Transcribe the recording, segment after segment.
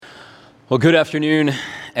Well, good afternoon,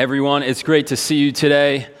 everyone. It's great to see you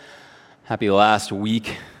today. Happy last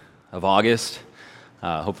week of August.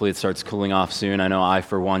 Hopefully it starts cooling off soon. I know I,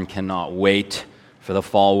 for one, cannot wait for the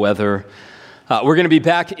fall weather. We're going to be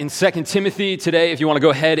back in 2 Timothy today. If you want to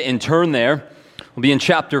go ahead and turn there, we'll be in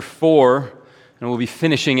chapter 4, and we'll be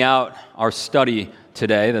finishing out our study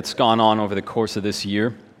today that's gone on over the course of this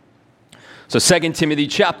year. So 2 Timothy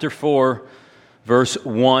chapter 4, verse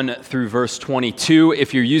 1 through verse 22.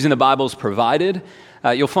 If you're using the Bibles provided,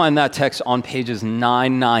 you'll find that text on pages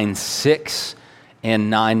 996 and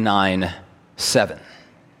 997.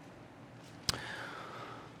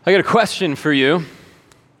 I got a question for you.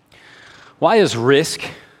 Why is risk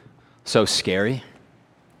so scary?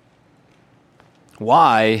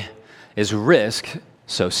 Why is risk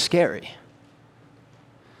so scary?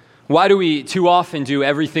 Why do we too often do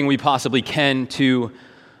everything we possibly can to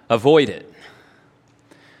avoid it?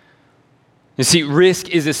 You see, risk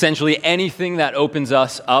is essentially anything that opens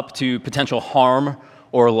us up to potential harm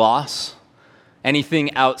or loss,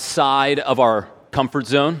 anything outside of our comfort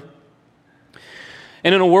zone.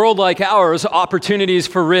 And in a world like ours, opportunities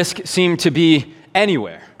for risk seem to be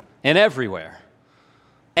anywhere and everywhere.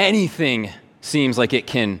 Anything seems like it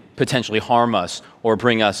can potentially harm us or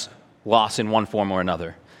bring us loss in one form or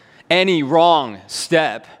another. Any wrong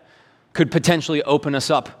step could potentially open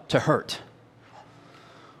us up to hurt.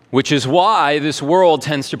 Which is why this world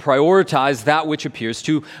tends to prioritize that which appears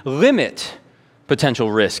to limit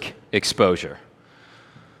potential risk exposure.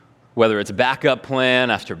 Whether it's backup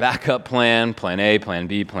plan after backup plan A, plan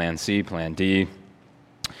B, plan C, plan D.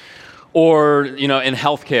 Or, in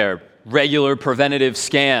healthcare, regular preventative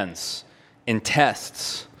scans and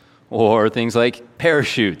tests. Or things like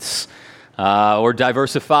parachutes. Or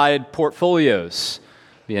diversified portfolios.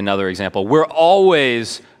 Be another example. We're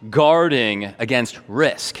always guarding against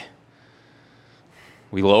risk.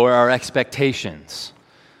 We lower our expectations.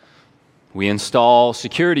 We install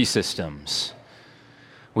security systems.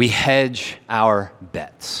 We hedge our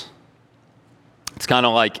bets. It's kind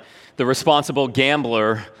of like the responsible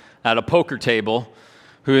gambler at a poker table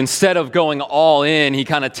who, instead of going all in, he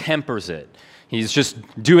kind of tempers it. He's just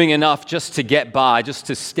doing enough just to get by, just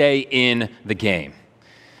to stay in the game.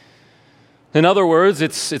 In other words,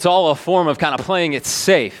 it's all a form of kind of playing it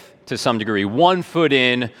safe to some degree. 1 foot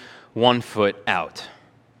in, 1 foot out.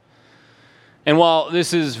 And while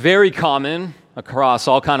this is very common across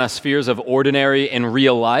all kind of spheres of ordinary and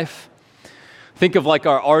real life, think of like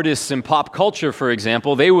our artists in pop culture, for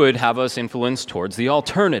example. They would have us influenced towards the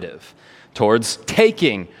alternative, towards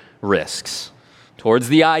taking risks, towards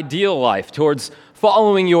the ideal life, towards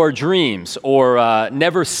following your dreams, or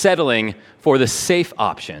never settling for the safe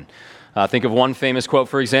option. Think of one famous quote,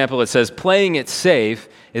 for example. It says, "Playing it safe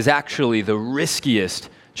is actually the riskiest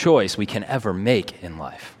choice we can ever make in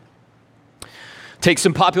life." Take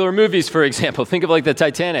some popular movies, for example. Think of like the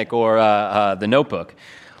Titanic or The Notebook,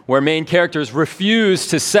 where main characters refuse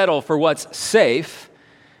to settle for what's safe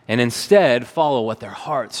and instead follow what their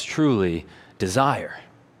hearts truly desire.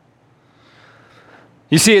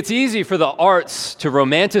 You see, it's easy for the arts to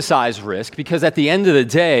romanticize risk because at the end of the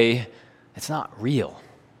day, it's not real.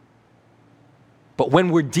 But when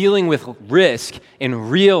we're dealing with risk in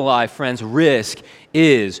real life, friends, risk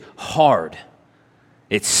is hard.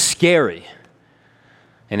 It's scary.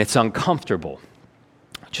 And it's uncomfortable,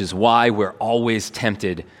 which is why we're always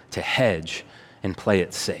tempted to hedge and play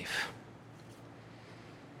it safe.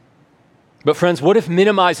 But friends, what if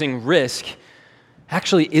minimizing risk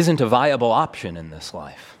actually isn't a viable option in this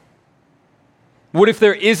life? What if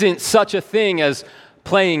there isn't such a thing as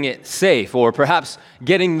playing it safe, or perhaps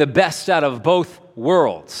getting the best out of both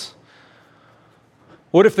worlds?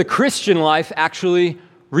 What if the Christian life actually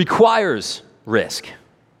requires risk?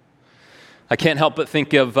 I can't help but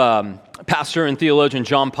think of pastor and theologian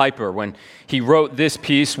John Piper when he wrote this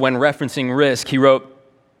piece when referencing risk. He wrote,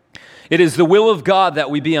 "It is the will of God that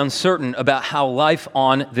we be uncertain about how life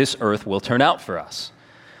on this earth will turn out for us.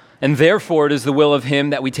 And therefore it is the will of Him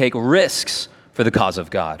that we take risks for the cause of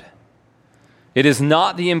God. It is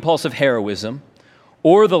not the impulse of heroism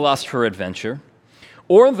or the lust for adventure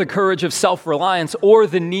or the courage of self-reliance or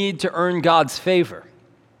the need to earn God's favor.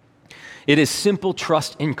 It is simple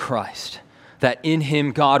trust in Christ, that in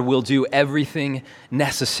Him God will do everything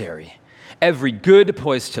necessary, every good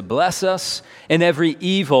poised to bless us, and every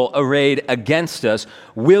evil arrayed against us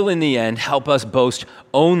will in the end help us boast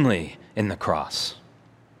only in the cross.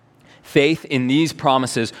 Faith in these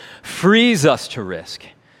promises frees us to risk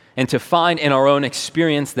and to find in our own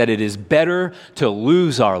experience that it is better to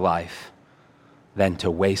lose our life than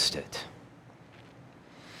to waste it."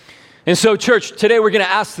 And so, church, today we're going to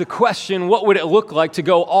ask the question, what would it look like to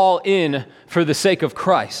go all in for the sake of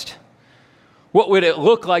Christ? What would it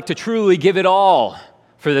look like to truly give it all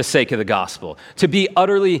for the sake of the gospel? To be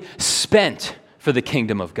utterly spent for the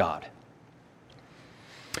kingdom of God?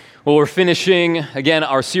 Well, we're finishing, again,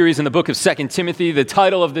 our series in the book of 2 Timothy. The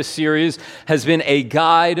title of this series has been A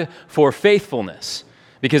Guide for Faithfulness,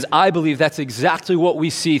 because I believe that's exactly what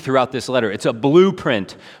we see throughout this letter. It's a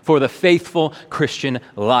blueprint for the faithful Christian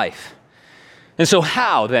life. And so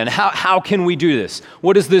how, then? How can we do this?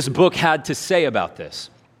 What does this book had to say about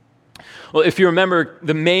this? Well, if you remember,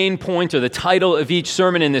 the main point or the title of each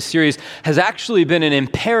sermon in this series has actually been an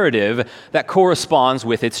imperative that corresponds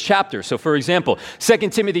with its chapter. So, for example, 2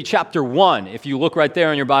 Timothy chapter 1, if you look right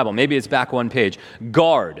there in your Bible, maybe it's back one page,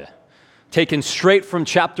 guard, taken straight from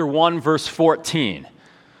chapter 1, verse 14.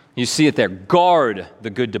 You see it there, guard the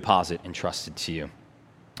good deposit entrusted to you.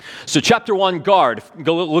 So chapter 1, guard.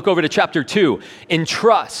 Go look over to chapter 2,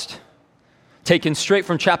 entrust, taken straight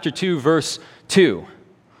from chapter 2, verse 2.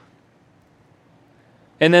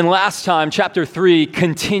 And then last time, chapter 3,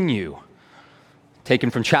 continue,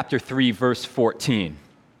 taken from chapter 3, verse 14.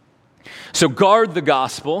 So guard the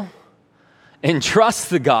gospel,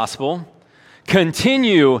 entrust the gospel,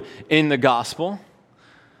 continue in the gospel,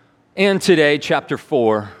 and today, chapter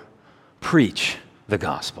 4, preach the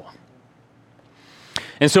gospel.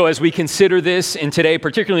 And so as we consider this in today,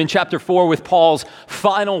 particularly in chapter 4 with Paul's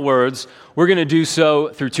final words, we're going to do so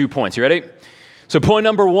through 2 points. You ready? So point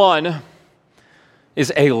number 1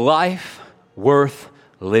 is a life worth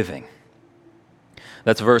living.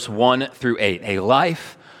 That's verse 1 through 8. A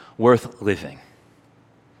life worth living.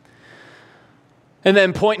 And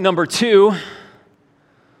then point number 2,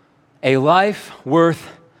 a life worth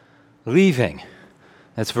leaving.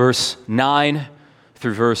 That's verse 9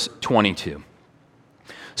 through verse 22.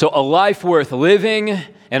 So a life worth living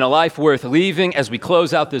and a life worth leaving. As we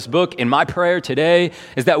close out this book, in my prayer today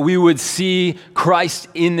is that we would see Christ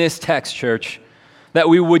in this text, church. That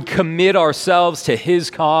we would commit ourselves to His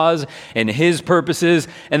cause and His purposes,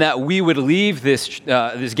 and that we would leave this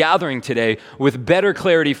gathering today with better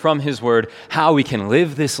clarity from His Word, how we can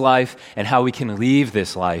live this life and how we can leave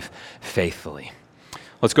this life faithfully.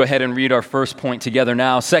 Let's go ahead and read our first point together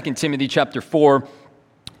now. 2 Timothy chapter 4,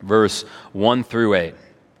 verse 1 through 8.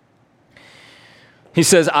 He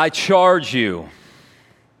says, I charge you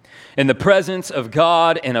in the presence of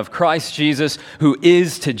God and of Christ Jesus, who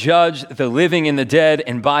is to judge the living and the dead,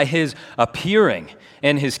 and by His appearing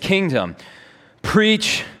and His kingdom,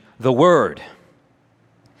 preach the word.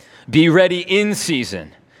 Be ready in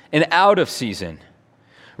season and out of season.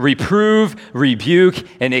 Reprove, rebuke,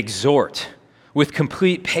 and exhort with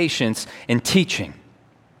complete patience and teaching.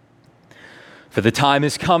 For the time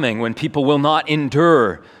is coming when people will not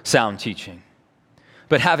endure sound teaching,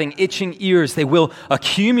 but having itching ears, they will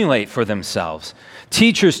accumulate for themselves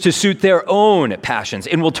teachers to suit their own passions,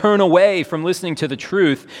 and will turn away from listening to the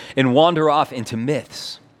truth and wander off into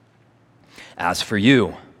myths. As for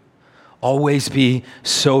you, always be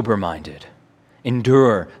sober-minded,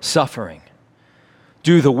 endure suffering,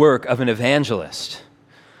 do the work of an evangelist,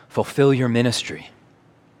 fulfill your ministry.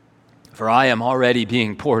 For I am already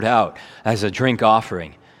being poured out as a drink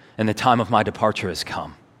offering, and the time of my departure has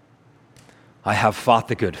come. I have fought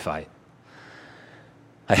the good fight.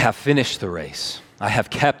 I have finished the race. I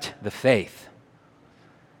have kept the faith.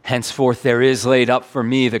 Henceforth there is laid up for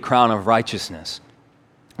me the crown of righteousness,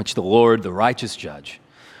 which the Lord, the righteous judge,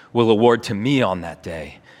 will award to me on that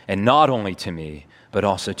day, and not only to me, but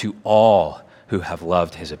also to all who have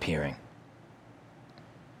loved His appearing.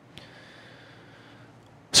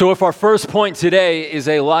 So if our first point today is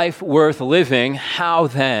a life worth living, how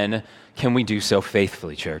then can we do so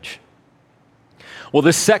faithfully, church? Well,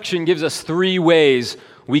 this section gives us 3 ways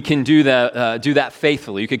we can do that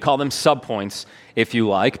faithfully. You could call them subpoints if you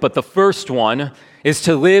like, but the first one is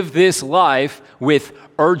to live this life with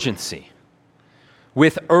urgency.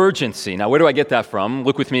 With urgency. Now, where do I get that from?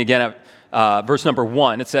 Look with me again at verse number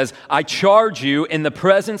 1. It says, I charge you in the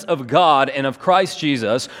presence of God and of Christ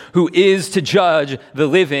Jesus, who is to judge the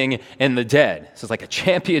living and the dead. This is like a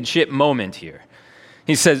championship moment here.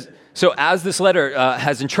 He says, so as this letter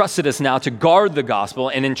has entrusted us now to guard the gospel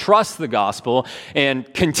and entrust the gospel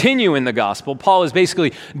and continue in the gospel, Paul is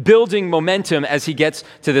basically building momentum as he gets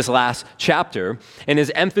to this last chapter. And his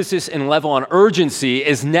emphasis and level on urgency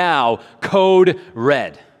is now code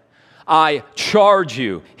red. I charge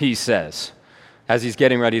you, he says, as he's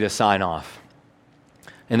getting ready to sign off.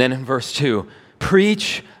 And then in verse 2,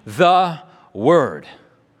 preach the word.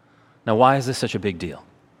 Now, why is this such a big deal?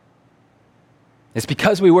 It's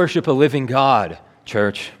because we worship a living God,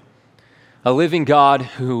 church. a living God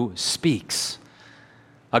who speaks,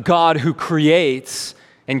 a God who creates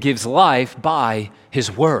and gives life by his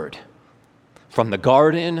word. From the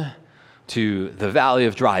garden to the valley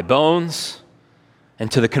of dry bones,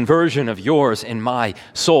 and to the conversion of yours and my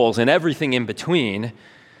souls and everything in between,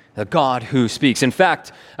 the God who speaks. In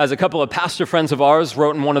fact, as a couple of pastor friends of ours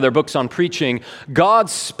wrote in one of their books on preaching, God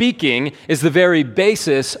speaking is the very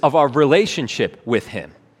basis of our relationship with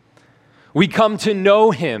him. We come to know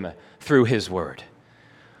him through his word.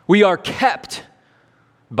 We are kept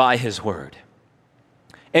by his word.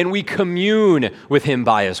 And we commune with him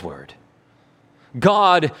by his word.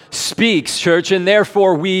 God speaks, church, and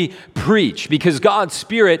therefore we preach, because God's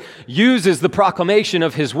Spirit uses the proclamation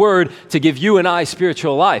of his word to give you and I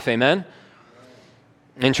spiritual life. Amen?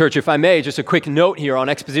 And church, if I may, just a quick note here on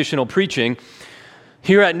expositional preaching.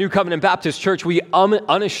 Here at New Covenant Baptist Church, we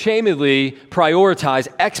unashamedly prioritize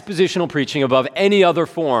expositional preaching above any other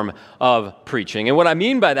form of preaching. And what I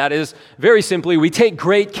mean by that is, very simply, we take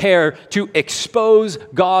great care to expose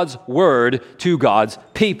God's word to God's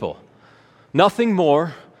people. Nothing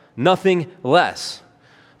more, nothing less.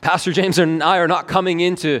 Pastor James and I are not coming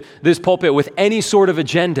into this pulpit with any sort of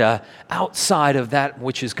agenda outside of that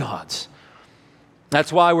which is God's.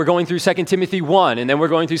 That's why we're going through 2 Timothy 1, and then we're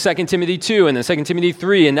going through 2 Timothy 2, and then 2 Timothy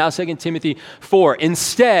 3, and now 2 Timothy 4.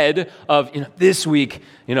 Instead of, this week,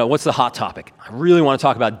 what's the hot topic? I really want to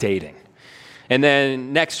talk about dating. And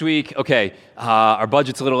then next week, our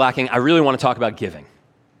budget's a little lacking. I really want to talk about giving.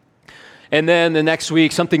 And then the next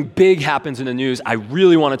week, something big happens in the news. I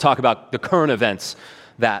really want to talk about the current events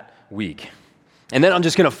that week. And then I'm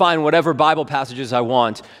just going to find whatever Bible passages I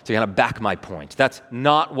want to kind of back my point. That's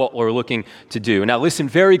not what we're looking to do. Now listen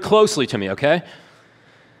very closely to me, okay?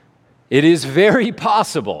 It is very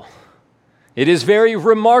possible. It is very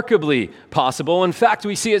remarkably possible. In fact,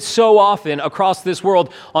 we see it so often across this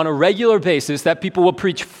world on a regular basis that people will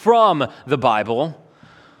preach from the Bible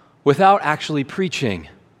without actually preaching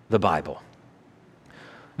the Bible.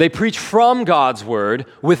 They preach from God's word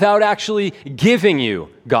without actually giving you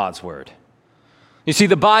God's word. You see,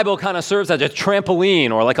 the Bible kind of serves as a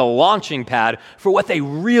trampoline or like a launching pad for what they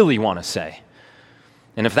really want to say.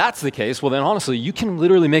 And if that's the case, well then honestly, you can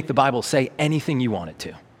literally make the Bible say anything you want it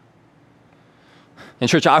to. And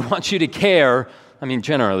church, I want you to care.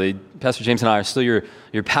 Generally, Pastor James and I are still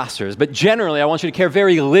your pastors, but generally I want you to care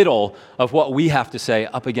very little of what we have to say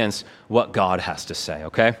up against what God has to say,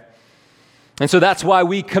 okay? And so that's why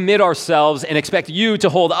we commit ourselves and expect you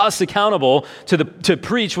to hold us accountable to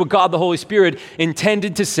preach what God the Holy Spirit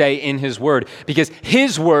intended to say in his word, because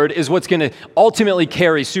his word is what's going to ultimately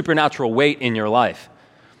carry supernatural weight in your life.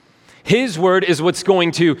 His word is what's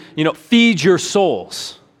going to, feed your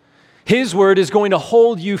souls. His word is going to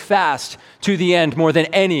hold you fast to the end more than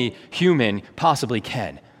any human possibly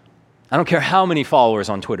can. I don't care how many followers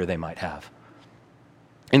on Twitter they might have.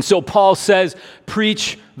 And so Paul says,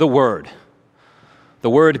 preach the word. The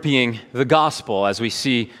word being the gospel, as we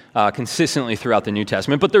see consistently throughout the New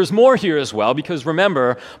Testament. But there's more here as well, because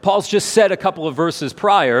remember, Paul's just said a couple of verses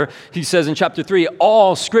prior, he says in chapter 3,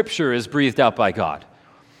 all scripture is breathed out by God.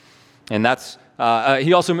 And that's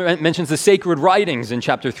he also mentions the sacred writings in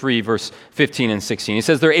chapter 3, verse 15 and 16. He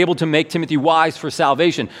says they're able to make Timothy wise for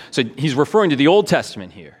salvation. So he's referring to the Old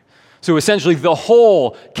Testament here. So essentially the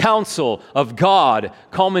whole counsel of God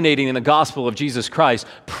culminating in the gospel of Jesus Christ,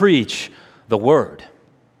 preach the word.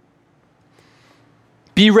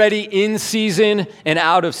 Be ready in season and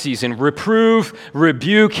out of season. Reprove,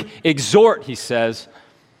 rebuke, exhort, he says.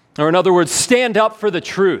 Or in other words, stand up for the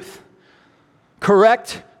truth.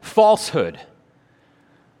 Correct falsehood.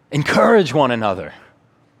 Encourage one another.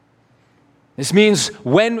 This means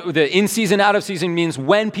when the in season, out of season means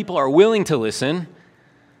when people are willing to listen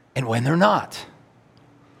and when they're not.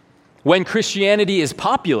 When Christianity is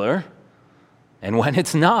popular and when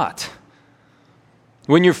it's not.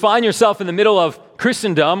 When you find yourself in the middle of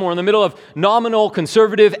Christendom or in the middle of nominal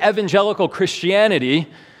conservative evangelical Christianity,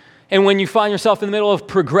 and when you find yourself in the middle of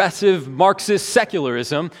progressive Marxist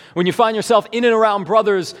secularism, when you find yourself in and around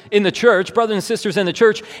brothers in the church, brothers and sisters in the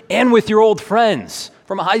church, and with your old friends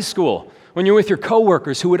from high school, when you're with your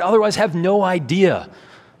coworkers who would otherwise have no idea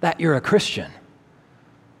that you're a Christian,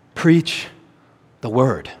 preach the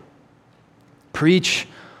word. Preach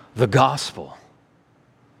the gospel.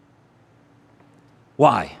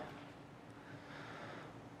 Why?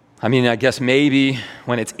 I guess maybe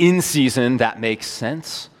when it's in season, that makes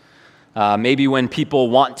sense. Maybe when people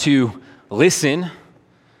want to listen,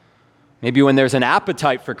 maybe when there's an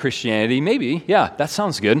appetite for Christianity, maybe, yeah, that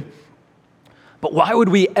sounds good. But why would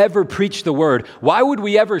we ever preach the word? Why would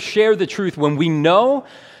we ever share the truth when we know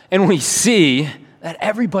and we see that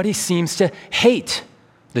everybody seems to hate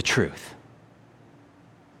the truth?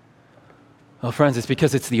 Well, friends, it's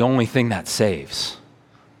because it's the only thing that saves.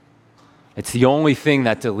 It's the only thing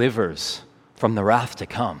that delivers from the wrath to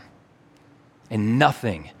come. And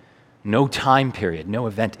nothing, no time period, no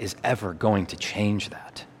event is ever going to change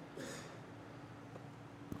that.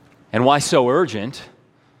 And why so urgent?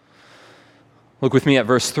 Look with me at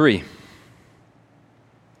verse 3.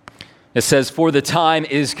 It says, "For the time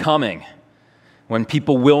is coming when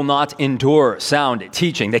people will not endure sound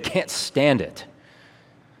teaching." They can't stand it.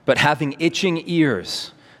 "But having itching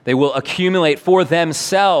ears, they will accumulate for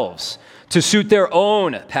themselves to suit their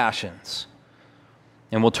own passions,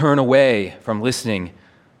 and will turn away from listening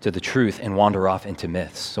to the truth and wander off into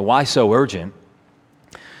myths." So why so urgent?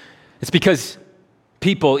 It's because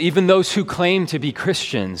people, even those who claim to be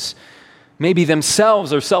Christians, maybe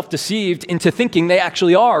themselves are self-deceived into thinking they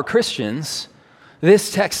actually are Christians.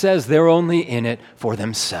 This text says they're only in it for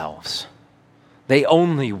themselves. They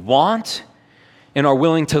only want and are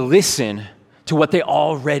willing to listen to what they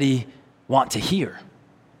already want to hear.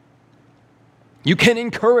 You can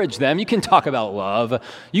encourage them. You can talk about love.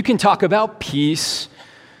 You can talk about peace.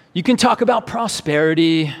 You can talk about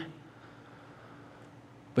prosperity.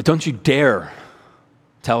 But don't you dare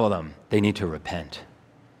tell them they need to repent.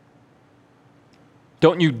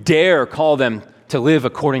 Don't you dare call them to live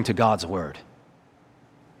according to God's word.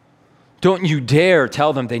 Don't you dare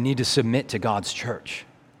tell them they need to submit to God's church.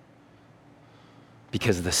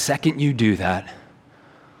 Because the second you do that,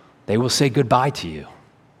 they will say goodbye to you.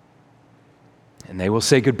 And they will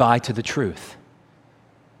say goodbye to the truth.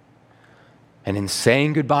 And in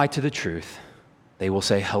saying goodbye to the truth, they will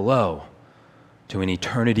say hello to an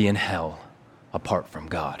eternity in hell apart from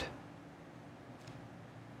God.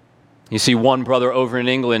 You see, one brother over in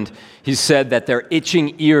England, he said that their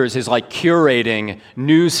itching ears is like curating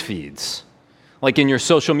news feeds, like in your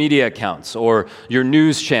social media accounts or your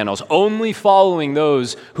news channels, only following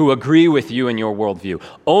those who agree with you in your worldview,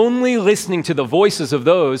 only listening to the voices of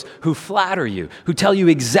those who flatter you, who tell you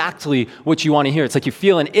exactly what you want to hear. It's like you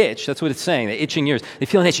feel an itch. That's what it's saying, the itching ears. They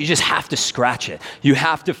feel an itch. You just have to scratch it. You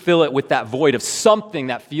have to fill it with that void of something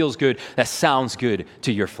that feels good, that sounds good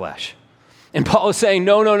to your flesh. And Paul is saying,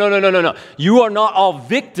 no. You are not all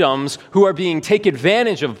victims who are being taken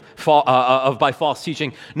advantage of by false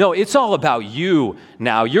teaching. No, it's all about you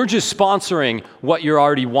now. You're just sponsoring what you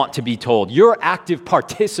already want to be told. You're active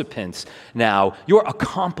participants now. You're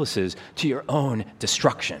accomplices to your own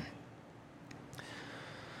destruction.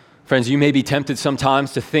 Friends, you may be tempted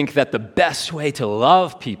sometimes to think that the best way to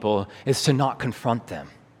love people is to not confront them,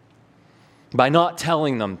 by not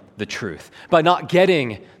telling them the truth, by not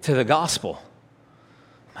getting to the gospel,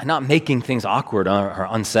 by not making things awkward or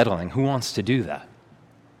unsettling. Who wants to do that?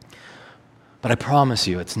 But I promise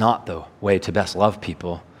you, it's not the way to best love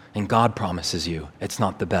people, and God promises you it's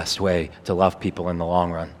not the best way to love people in the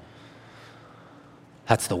long run.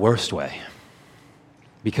 That's the worst way,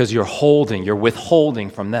 because you're withholding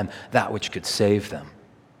from them that which could save them.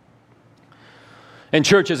 And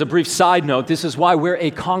church, as a brief side note, this is why we're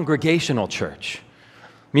a congregational church,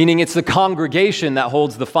 meaning it's the congregation that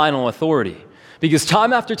holds the final authority. Because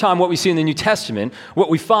time after time, what we see in the New Testament, what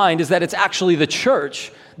we find is that it's actually the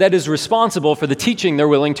church that is responsible for the teaching they're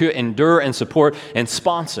willing to endure and support and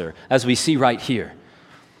sponsor, as we see right here.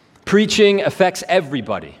 Preaching affects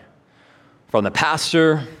everybody, from the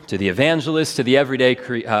pastor to the evangelist to the everyday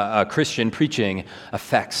Christian. Preaching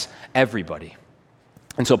affects everybody.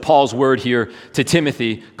 And so Paul's word here to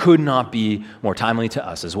Timothy could not be more timely to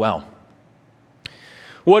us as well.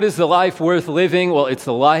 What is the life worth living? Well, it's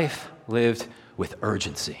the life lived with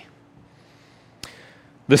urgency.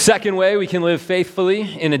 The second way we can live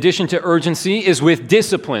faithfully, in addition to urgency, is with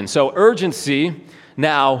discipline. So urgency,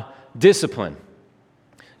 now discipline.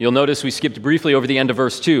 You'll notice we skipped briefly over the end of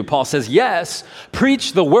verse 2. Paul says, yes,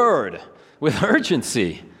 preach the word with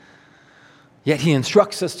urgency. Yet he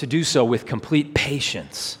instructs us to do so with complete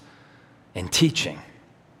patience and teaching.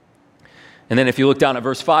 And then if you look down at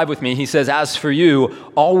verse 5 with me, he says, as for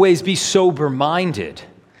you, always be sober-minded,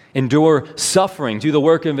 endure suffering, do the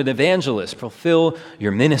work of an evangelist, fulfill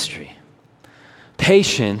your ministry.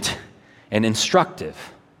 Patient and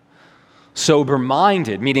instructive.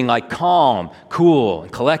 Sober-minded, meaning like calm, cool,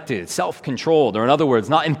 and collected, self-controlled, or in other words,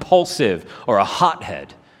 not impulsive or a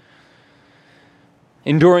hothead.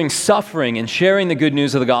 Enduring suffering and sharing the good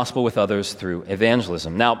news of the gospel with others through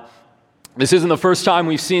evangelism. Now, this isn't the first time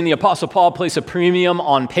we've seen the Apostle Paul place a premium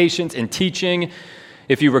on patience and teaching.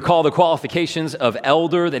 If you recall the qualifications of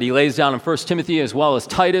elder that he lays down in 1 Timothy as well as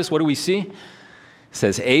Titus, what do we see? It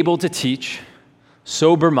says, able to teach,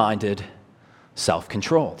 sober-minded,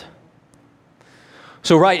 self-controlled.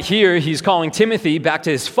 So right here, he's calling Timothy back to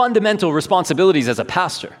his fundamental responsibilities as a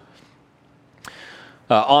pastor.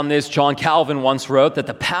 On this, John Calvin once wrote that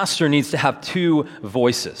the pastor needs to have two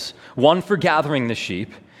voices, one for gathering the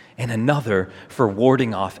sheep and another for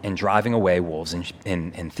warding off and driving away wolves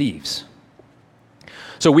and thieves.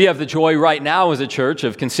 So we have the joy right now as a church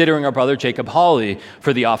of considering our brother Jacob Hawley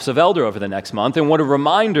for the office of elder over the next month. And what a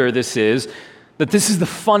reminder this is that these are the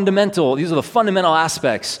fundamental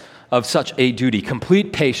aspects of such a duty: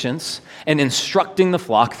 complete patience and instructing the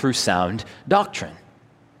flock through sound doctrine.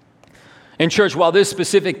 In church, while this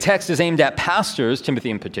specific text is aimed at pastors, Timothy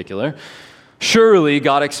in particular, surely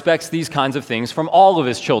God expects these kinds of things from all of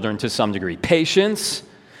his children to some degree: patience,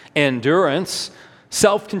 endurance,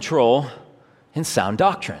 self-control, and sound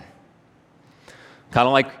doctrine. Kind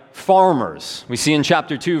of like farmers. We see in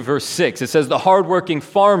chapter 2, verse 6, it says, the hardworking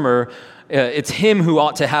farmer, it's him who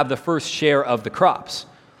ought to have the first share of the crops.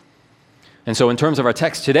 And so in terms of our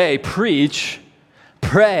text today, preach,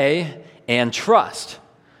 pray, and trust.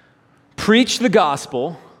 Preach the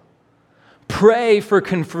gospel, pray for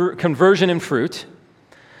conversion and fruit,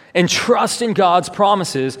 and trust in God's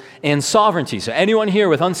promises and sovereignty. So anyone here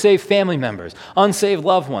with unsaved family members, unsaved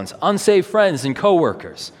loved ones, unsaved friends and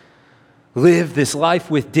coworkers, live this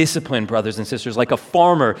life with discipline, brothers and sisters, like a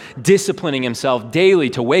farmer disciplining himself daily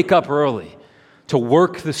to wake up early, to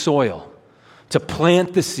work the soil, to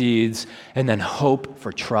plant the seeds, and then hope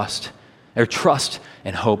for trust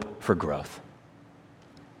and hope for growth.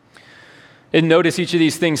 And notice each of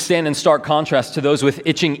these things stand in stark contrast to those with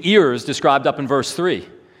itching ears described up in verse 3.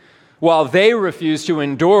 While they refuse to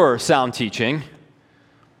endure sound teaching,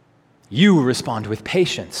 you respond with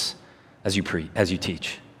patience as you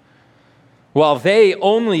teach. While they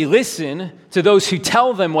only listen to those who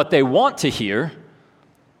tell them what they want to hear,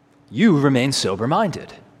 you remain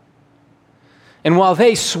sober-minded. And while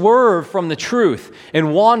they swerve from the truth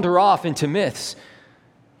and wander off into myths,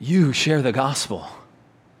 you share the gospel.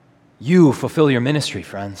 You fulfill your ministry,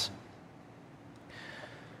 friends.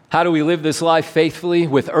 How do we live this life faithfully?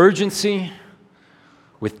 With urgency,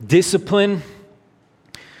 with discipline,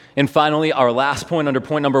 and finally, our last point under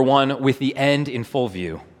point number 1, with the end in full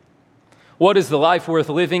view. What is the life worth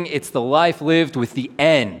living? It's the life lived with the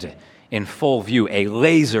end in full view, a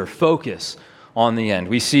laser focus on the end.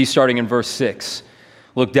 We see starting in verse 6.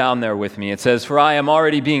 Look down there with me. It says, "For I am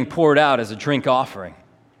already being poured out as a drink offering,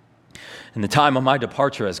 and the time of my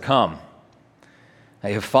departure has come. I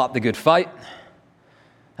have fought the good fight.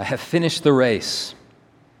 I have finished the race.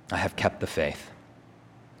 I have kept the faith."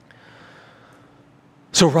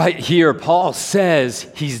 So right here, Paul says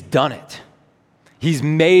he's done it. He's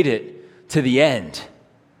made it to the end.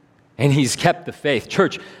 And he's kept the faith.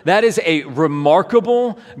 Church, that is a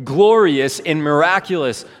remarkable, glorious, and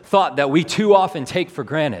miraculous thought that we too often take for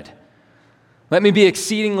granted. Let me be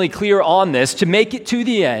exceedingly clear on this. To make it to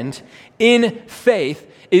the end in faith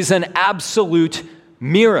is an absolute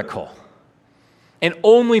miracle, and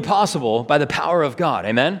only possible by the power of God.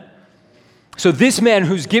 Amen? So this man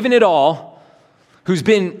who's given it all, who's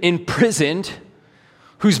been imprisoned,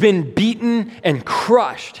 who's been beaten and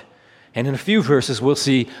crushed, and in a few verses we'll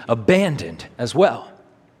see abandoned as well.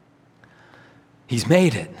 He's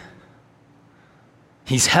made it.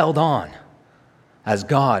 He's held on as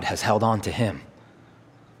God has held on to him.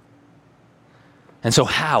 And so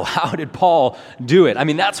how? How did Paul do it? I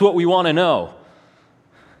mean, that's what we want to know.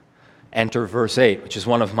 Enter verse 8, which is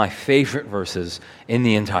one of my favorite verses in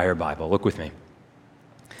the entire Bible. Look with me.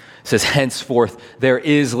 It says, "Henceforth there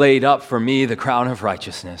is laid up for me the crown of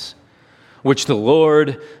righteousness, which the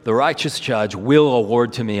Lord, the righteous judge, will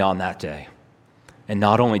award to me on that day. And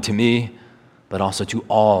not only to me, but also to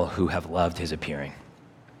all who have loved his appearing."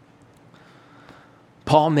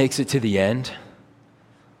 Paul makes it to the end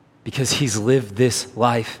because he's lived this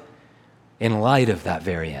life in light of that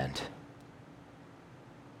very end.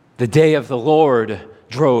 The day of the Lord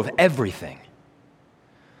drove everything.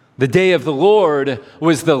 The day of the Lord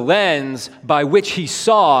was the lens by which he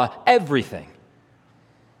saw everything.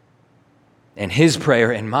 And his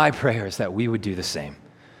prayer and my prayer is that we would do the same.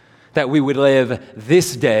 That we would live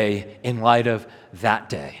this day in light of that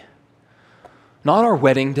day. Not our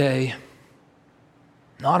wedding day,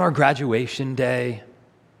 not our graduation day,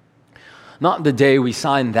 not the day we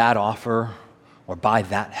sign that offer or buy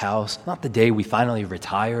that house, not the day we finally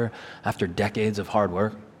retire after decades of hard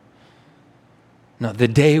work. No, the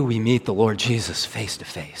day we meet the Lord Jesus face to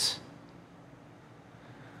face.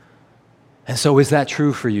 And so is that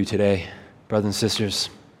true for you today, brothers and sisters?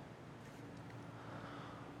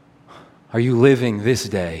 Are you living this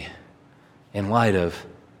day in light of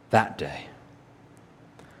that day?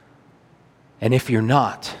 And if you're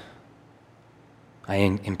not, I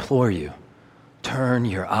implore you, turn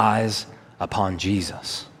your eyes upon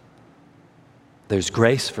Jesus. There's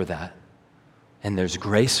grace for that, and there's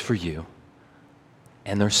grace for you,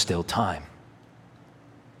 and there's still time.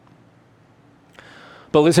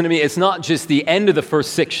 But listen to me, it's not just the end of the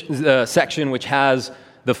first section which has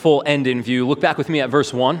the full end in view. Look back with me at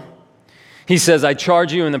verse 1. He says, I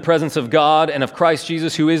charge you in the presence of God and of Christ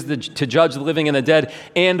Jesus, who is to judge the living and the dead,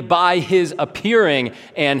 and by his appearing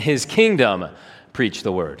and his kingdom, preach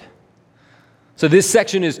the word. So this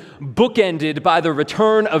section is bookended by the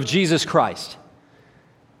return of Jesus Christ.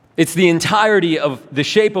 It's the entirety of the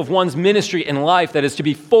shape of one's ministry and life that is to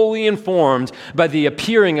be fully informed by the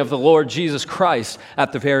appearing of the Lord Jesus Christ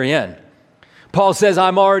at the very end. Paul says,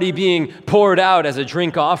 I'm already being poured out as a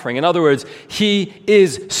drink offering. In other words, he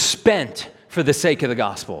is spent for the sake of the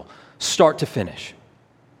gospel, start to finish.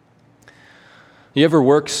 You ever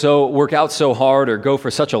work out so hard or go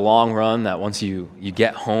for such a long run that once you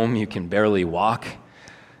get home, you can barely walk,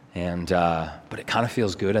 but it kind of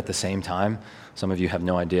feels good at the same time? Some of you have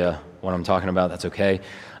no idea what I'm talking about. That's okay.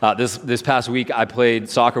 This past week, I played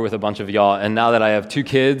soccer with a bunch of y'all, and now that I have 2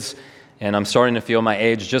 kids, and I'm starting to feel my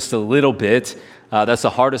age just a little bit, that's the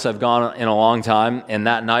hardest I've gone in a long time, and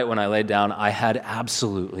that night when I laid down, I had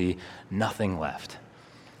absolutely nothing left.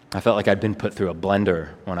 I felt like I'd been put through a blender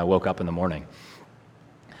when I woke up in the morning.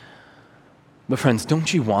 But friends,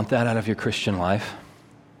 don't you want that out of your Christian life?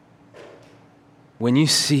 When you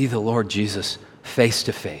see the Lord Jesus face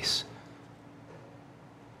to face,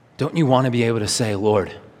 don't you want to be able to say,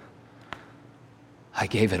 Lord, I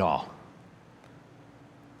gave it all.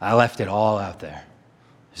 I left it all out there.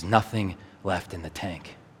 There's nothing left in the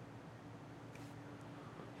tank.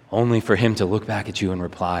 Only for him to look back at you and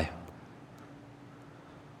reply,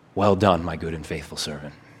 well done, my good and faithful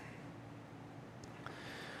servant.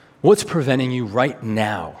 What's preventing you right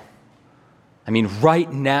now? I mean,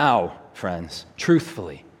 right now, friends,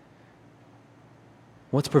 truthfully.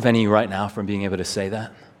 What's preventing you right now from being able to say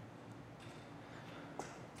that?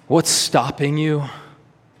 What's stopping you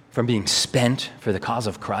from being spent for the cause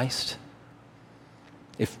of Christ?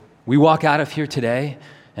 If we walk out of here today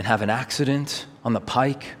and have an accident on the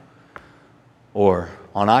Pike or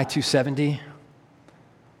on I-270,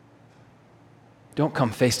 don't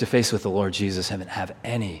come face to face with the Lord Jesus and have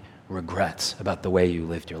any regrets about the way you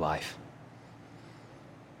lived your life.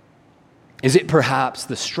 Is it perhaps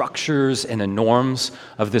the structures and the norms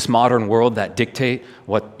of this modern world that dictate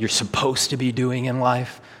what you're supposed to be doing in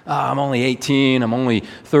life? I'm only 18, I'm only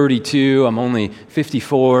 32, I'm only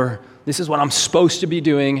 54. This is what I'm supposed to be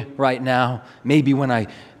doing right now. Maybe when I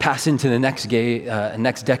pass into the next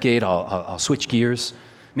decade, I'll switch gears.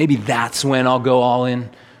 Maybe that's when I'll go all in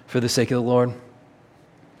for the sake of the Lord.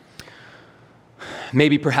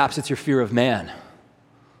 Maybe perhaps it's your fear of man.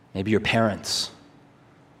 Maybe your parents,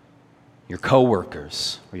 your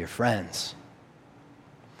coworkers, or your friends.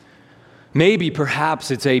 Maybe perhaps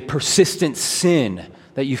it's a persistent sin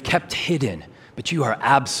that you've kept hidden, but you are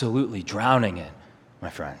absolutely drowning in, my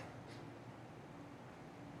friend.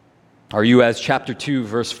 Are you, as chapter 2,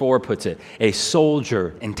 verse 4 puts it, a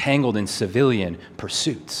soldier entangled in civilian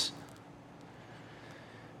pursuits?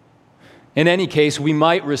 In any case, we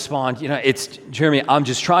might respond, it's, Jeremy, I'm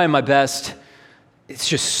just trying my best. It's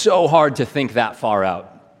just so hard to think that far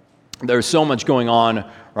out. There's so much going on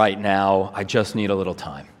right now. I just need a little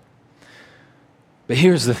time. But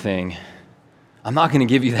here's the thing. I'm not going to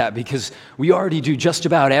give you that because we already do just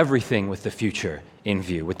about everything with the future in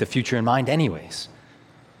view, with the future in mind anyways.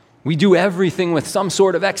 We do everything with some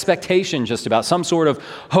sort of expectation, just about some sort of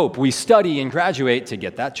hope. We study and graduate to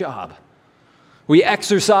get that job. We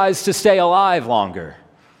exercise to stay alive longer.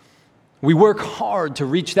 We work hard to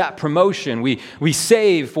reach that promotion. We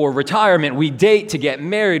save for retirement. We date to get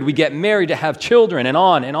married. We get married to have children, and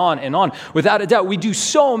on and on and on. Without a doubt, we do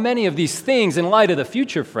so many of these things in light of the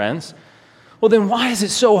future, friends. Well, then why is it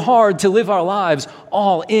so hard to live our lives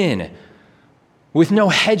all in with no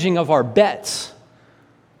hedging of our bets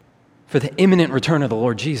for the imminent return of the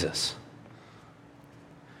Lord Jesus,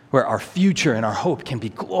 where our future and our hope can be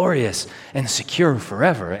glorious and secure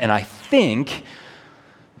forever? And I think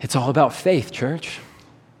it's all about faith, church.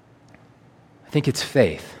 I think it's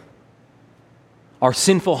faith. Our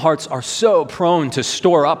sinful hearts are so prone to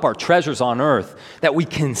store up our treasures on earth that we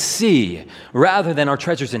can see, rather than our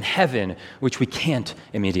treasures in heaven, which we can't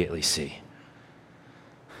immediately see.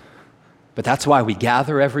 But that's why we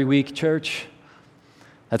gather every week, church.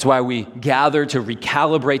 That's why we gather to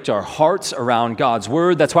recalibrate our hearts around God's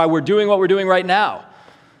word. That's why we're doing what we're doing right now,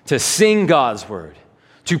 to sing God's word,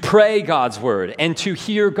 to pray God's word, and to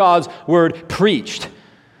hear God's word preached.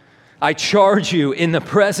 I charge you in the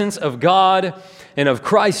presence of God and of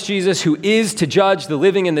Christ Jesus, who is to judge the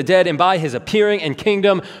living and the dead, and by his appearing and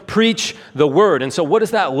kingdom, preach the word. And so what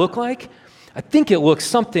does that look like? I think it looks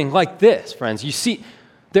something like this, friends. You see,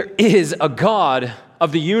 there is a God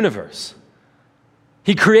of the universe.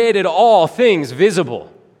 He created all things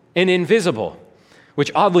visible and invisible,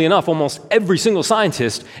 which oddly enough, almost every single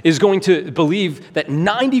scientist is going to believe that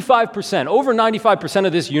 95%, over 95%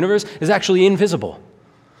 of this universe is actually invisible.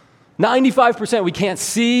 95% we can't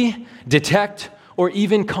see, detect, or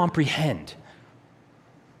even comprehend.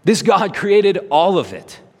 This God created all of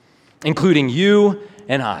it, including you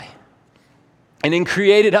and I. And then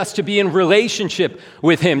created us to be in relationship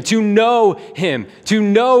with him, to know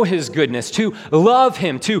his goodness, to love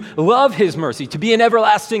him, to love his mercy, to be in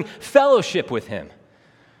everlasting fellowship with him.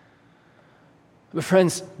 But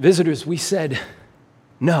friends, visitors, we said,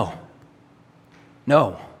 no.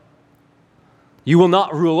 You will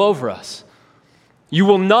not rule over us. You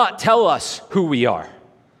will not tell us who we are.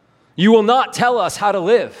 You will not tell us how to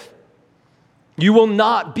live. You will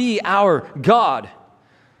not be our God.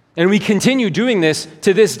 And we continue doing this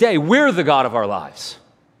to this day. We're the God of our lives.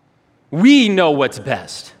 We know what's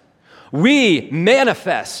best. We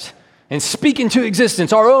manifest and speak into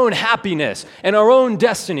existence our own happiness and our own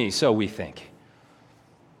destiny, so we think.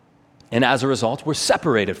 And as a result, we're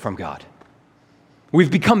separated from God.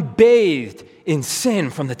 We've become bathed in sin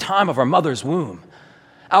from the time of our mother's womb.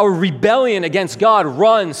 Our rebellion against God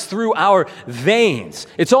runs through our veins.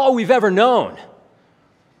 It's all we've ever known.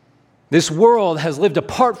 This world has lived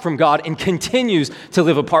apart from God and continues to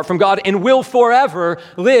live apart from God and will forever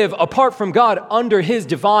live apart from God under his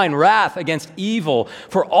divine wrath against evil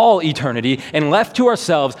for all eternity. And left to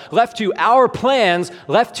ourselves, left to our plans,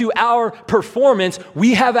 left to our performance,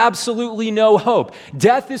 we have absolutely no hope.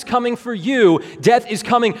 Death is coming for you. Death is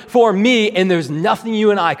coming for me, and there's nothing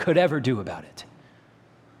you and I could ever do about it.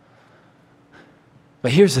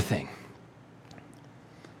 But here's the thing.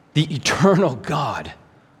 The eternal God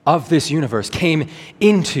of this universe came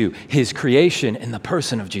into his creation in the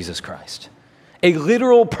person of Jesus Christ. A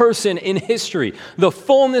literal person in history, the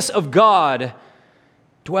fullness of God,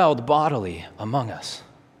 dwelled bodily among us.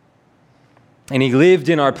 And he lived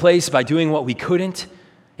in our place by doing what we couldn't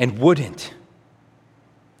and wouldn't.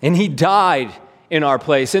 And he died in our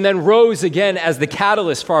place and then rose again as the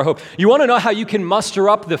catalyst for our hope. You want to know how you can muster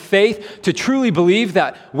up the faith to truly believe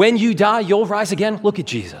that when you die, you'll rise again? Look at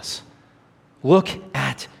Jesus. Look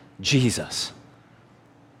at Jesus.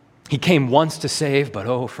 He came once to save, but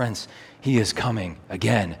oh, friends, he is coming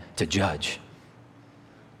again to judge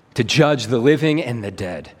the living and the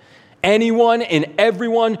dead. Anyone and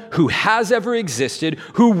everyone who has ever existed,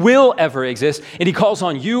 who will ever exist, and he calls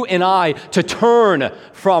on you and I to turn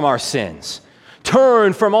from our sins,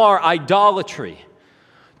 turn from our idolatry,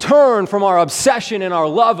 turn from our obsession and our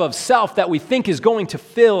love of self that we think is going to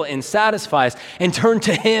fill and satisfy us, and turn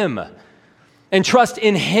to him. And trust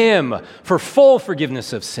in him for full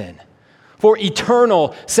forgiveness of sin, for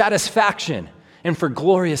eternal satisfaction, and for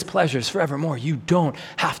glorious pleasures forevermore. You don't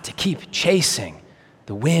have to keep chasing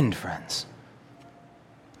the wind, friends.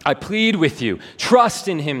 I plead with you, trust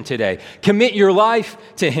in him today. Commit your life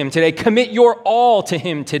to him today. Commit your all to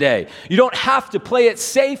him today. You don't have to play it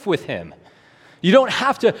safe with him. You don't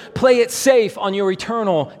have to play it safe on your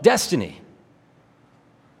eternal destiny.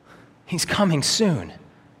 He's coming soon.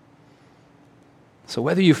 So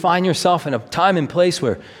whether you find yourself in a time and place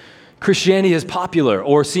where Christianity is popular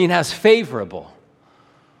or seen as favorable,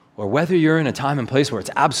 or whether you're in a time and place where it's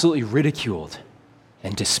absolutely ridiculed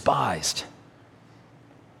and despised,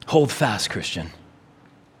 hold fast, Christian.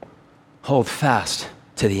 Hold fast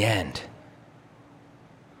to the end.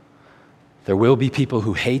 There will be people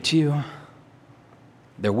who hate you.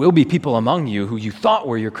 There will be people among you who you thought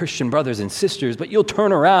were your Christian brothers and sisters, but you'll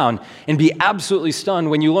turn around and be absolutely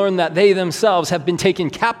stunned when you learn that they themselves have been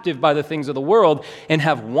taken captive by the things of the world and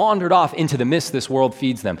have wandered off into the mist this world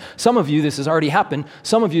feeds them. Some of you, this has already happened.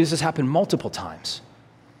 Some of you, this has happened multiple times.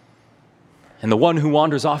 And the one who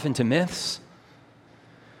wanders off into myths,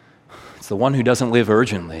 it's the one who doesn't live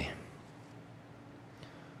urgently.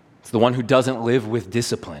 It's the one who doesn't live with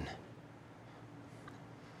discipline.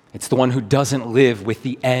 It's the one who doesn't live with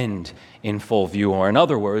the end in full view, or in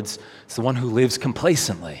other words, it's the one who lives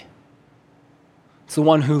complacently. It's the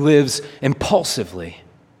one who lives impulsively.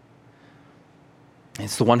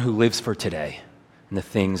 It's the one who lives for today and the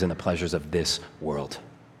things and the pleasures of this world.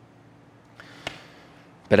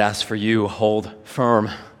 But as for you, hold firm,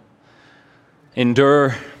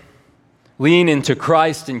 endure, lean into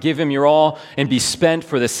Christ and give him your all and be spent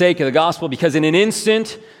for the sake of the gospel, because in an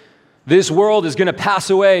instant, this world is going to pass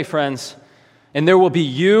away, friends, and there will be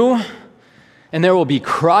you, and there will be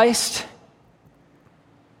Christ,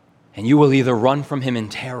 And you will either run from him in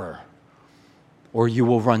terror, or you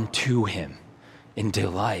will run to him in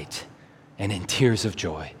delight and in tears of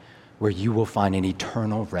joy, where you will find an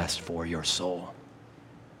eternal rest for your soul.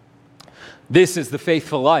 This is the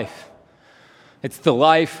faithful life. It's the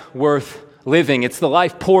life worth living. It's the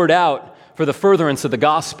life poured out for the furtherance of the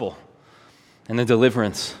gospel and the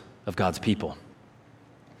deliverance of God's people.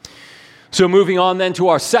 So moving on then to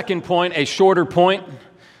our second point, a shorter point.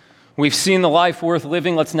 We've seen the life worth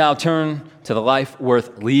living. Let's now turn to the life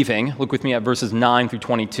worth leaving. Look with me at verses 9 through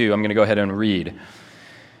 22. I'm going to go ahead and read.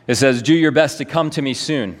 It says, "Do your best to come to me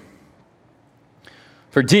soon.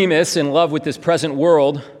 For Demas, in love with this present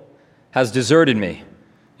world, has deserted me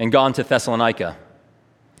and gone to Thessalonica.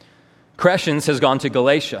 Crescens has gone to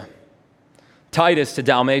Galatia, Titus to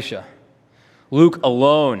Dalmatia. Luke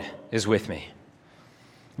alone is with me.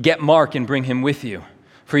 Get Mark and bring him with you,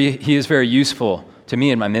 for he is very useful to me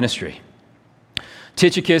in my ministry.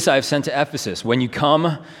 Tychicus I have sent to Ephesus. When you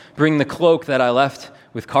come, bring the cloak that I left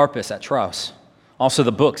with Carpus at Troas, also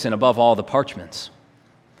the books and above all the parchments.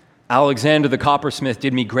 Alexander the coppersmith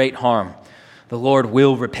did me great harm. The Lord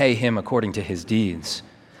will repay him according to his deeds.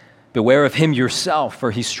 Beware of him yourself,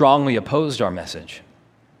 for he strongly opposed our message.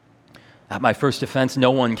 At my first offense,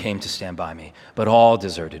 no one came to stand by me, but all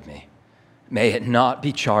deserted me. May it not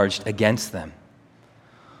be charged against them.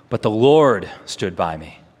 But the Lord stood by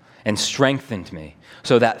me and strengthened me,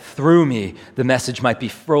 so that through me the message might be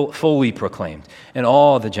fully proclaimed, and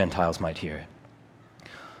all the Gentiles might hear it.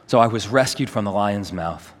 So I was rescued from the lion's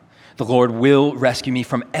mouth. The Lord will rescue me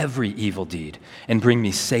from every evil deed and bring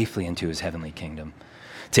me safely into his heavenly kingdom.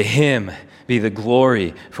 To him be the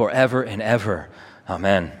glory forever and ever.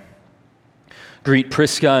 Amen. Greet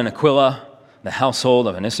Prisca and Aquila, the household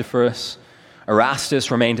of Onesiphorus. Erastus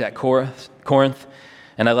remained at Corinth,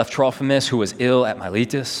 and I left Trophimus, who was ill, at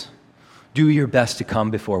Miletus. Do your best to come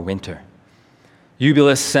before winter.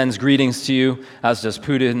 Eubulus sends greetings to you, as does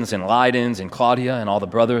Pudens and Lydens and Claudia and all the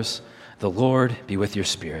brothers. The Lord be with your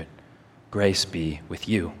spirit. Grace be with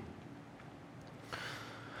you.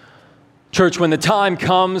 Church, when the time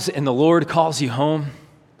comes and the Lord calls you home,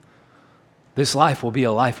 this life will be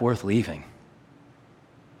a life worth leaving.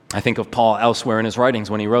 I think of Paul elsewhere in his writings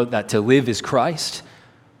when he wrote that to live is Christ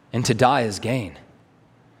and to die is gain.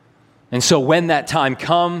 And so when that time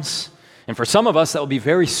comes, and for some of us that will be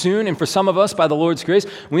very soon, and for some of us by the Lord's grace,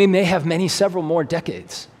 we may have several more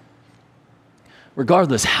decades.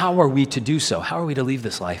 Regardless, how are we to do so? How are we to leave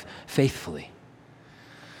this life faithfully?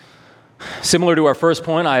 Similar to our first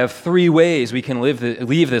point, I have 3 ways we can leave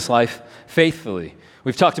this life faithfully.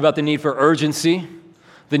 We've talked about the need for urgency,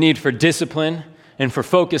 the need for discipline, and for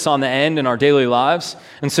focus on the end in our daily lives.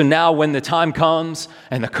 And so now when the time comes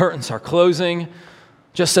and the curtains are closing,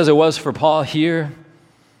 just as it was for Paul here,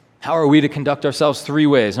 how are we to conduct ourselves? 3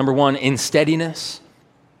 ways. Number 1, in steadiness.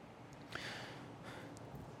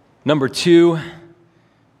 Number 2,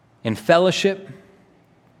 in fellowship.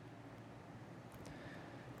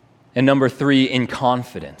 And number 3, in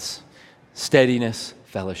confidence. Steadiness,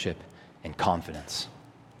 fellowship, and confidence.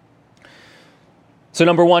 So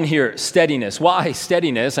number 1 here, steadiness. Why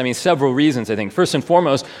steadiness? Several reasons, I think. First and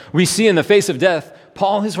foremost, we see in the face of death,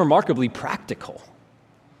 Paul is remarkably practical.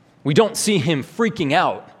 We don't see him freaking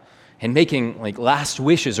out and making last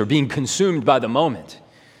wishes or being consumed by the moment.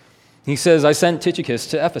 He says, I sent Tychicus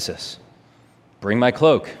to Ephesus. Bring my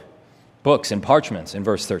cloak, books, and parchments, in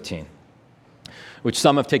verse 13. Which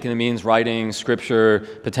some have taken to means writing, scripture,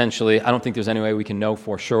 potentially. I don't think there's any way we can know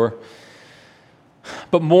for sure.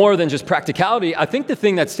 But more than just practicality, I think the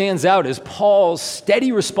thing that stands out is Paul's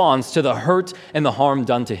steady response to the hurt and the harm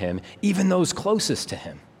done to him, even those closest to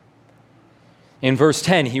him. In verse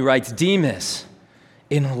 10, he writes, Demas,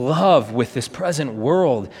 in love with this present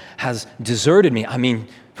world, has deserted me.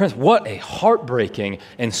 Friends, what a heartbreaking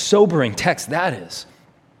and sobering text that is.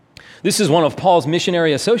 This is one of Paul's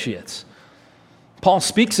missionary associates. Paul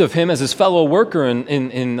speaks of him as his fellow worker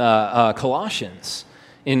in Colossians.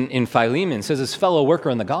 In Philemon, says his fellow worker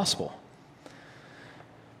in the gospel.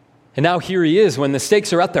 And now here he is when the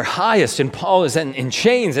stakes are at their highest and Paul is in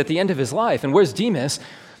chains at the end of his life. And where's Demas?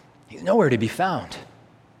 He's nowhere to be found.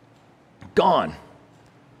 Gone.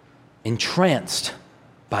 Entranced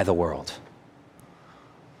by the world.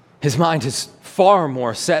 His mind is far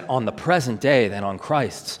more set on the present day than on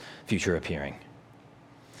Christ's future appearing.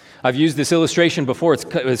 I've used this illustration before. It's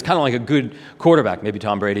kind of like a good quarterback, maybe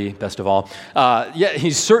Tom Brady, best of all.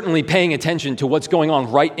 He's certainly paying attention to what's going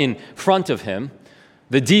on right in front of him.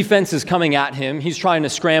 The defense is coming at him. He's trying to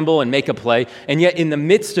scramble and make a play. And yet in the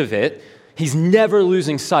midst of it, he's never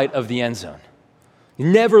losing sight of the end zone.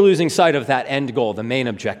 Never losing sight of that end goal, the main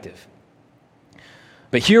objective.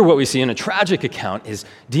 But here what we see in a tragic account is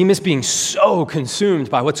Demas being so consumed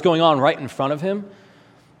by what's going on right in front of him,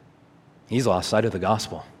 he's lost sight of the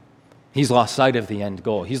gospel. He's lost sight of the end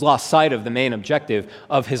goal. He's lost sight of the main objective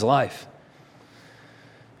of his life.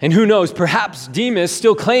 And who knows, perhaps Demas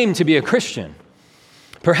still claimed to be a Christian.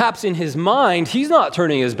 Perhaps in his mind, he's not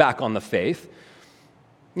turning his back on the faith.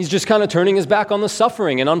 He's just kind of turning his back on the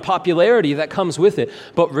suffering and unpopularity that comes with it.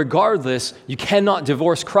 But regardless, you cannot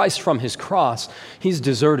divorce Christ from his cross. He's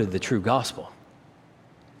deserted the true gospel.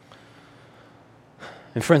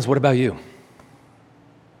 And friends, what about you?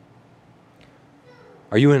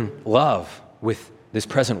 Are you in love with this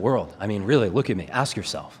present world? I mean, really, look at me. Ask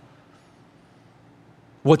yourself.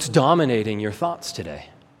 What's dominating your thoughts today?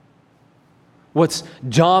 What's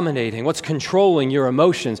dominating? What's controlling your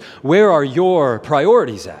emotions? Where are your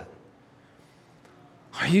priorities at?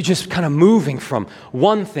 Are you just kind of moving from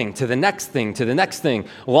one thing to the next thing to the next thing,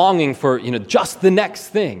 longing for, just the next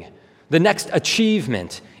thing, the next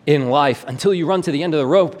achievement in life until you run to the end of the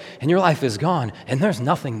rope and your life is gone and there's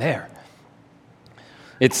nothing there?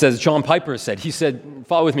 It says, John Piper said,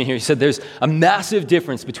 follow with me here, he said, there's a massive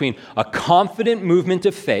difference between a confident movement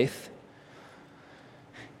of faith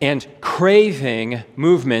and craving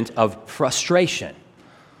movement of frustration.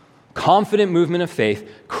 Confident movement of faith,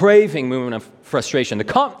 craving movement of frustration. The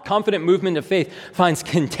confident movement of faith finds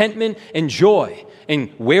contentment and joy in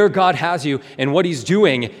where God has you and what he's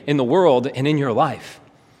doing in the world and in your life.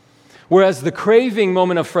 Whereas the craving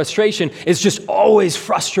moment of frustration is just always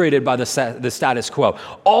frustrated by the status quo,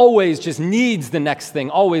 always just needs the next thing,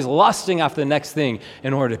 always lusting after the next thing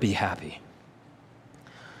in order to be happy.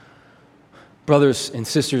 Brothers and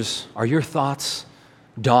sisters, are your thoughts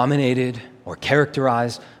dominated or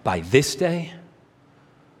characterized by this day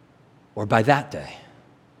or by that day?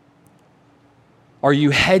 Are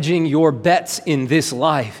you hedging your bets in this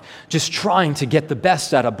life, just trying to get the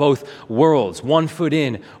best out of both worlds, one foot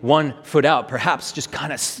in, one foot out, perhaps just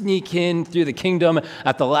kind of sneak in through the kingdom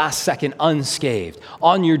at the last second unscathed?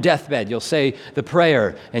 On your deathbed, you'll say the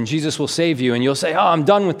prayer and Jesus will save you, and you'll say, I'm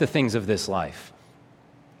done with the things of this life.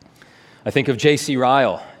 I think of J.C.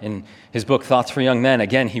 Ryle in his book, Thoughts for Young Men.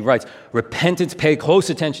 Again, he writes, repentance, pay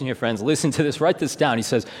close attention here, friends. Listen to this, write this down. He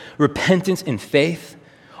says, repentance and faith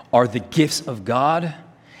are the gifts of God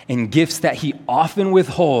and gifts that he often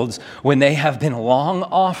withholds when they have been long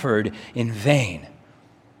offered in vain.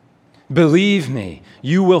 Believe me,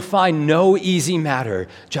 you will find no easy matter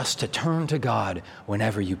just to turn to God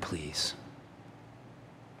whenever you please.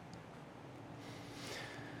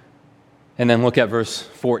 And then look at verse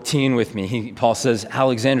 14 with me. Paul says,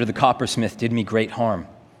 Alexander the coppersmith did me great harm.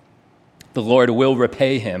 The Lord will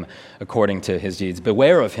repay him according to his deeds.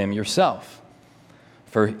 Beware of him yourself,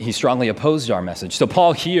 for he strongly opposed our message. So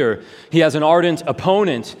Paul here, he has an ardent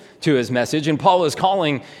opponent to his message, and Paul is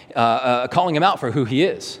calling him out for who he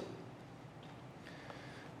is.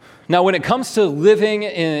 Now, when it comes to living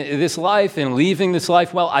in this life and leaving this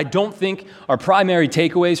life, well, I don't think our primary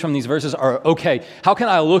takeaways from these verses are, okay, how can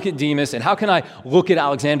I look at Demas and how can I look at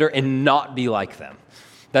Alexander and not be like them?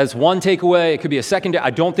 That's one takeaway. It could be a secondary.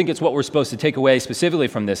 I don't think it's what we're supposed to take away specifically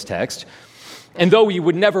from this text. And though we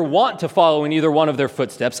would never want to follow in either one of their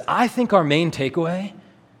footsteps, I think our main takeaway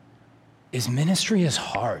is ministry is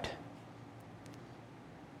hard.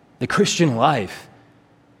 The Christian life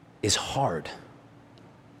is hard.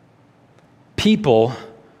 People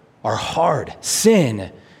are hard.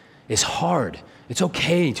 Sin is hard. It's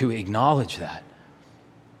okay to acknowledge that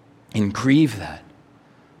and grieve that.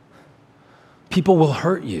 People will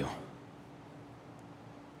hurt you.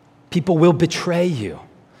 People will betray you.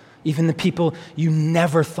 Even the people you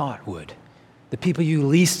never thought would. The people you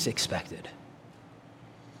least expected.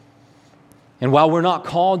 And while we're not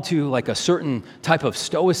called to like a certain type of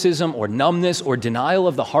stoicism or numbness or denial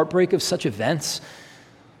of the heartbreak of such events,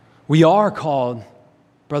 we are called,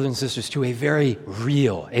 brothers and sisters, to a very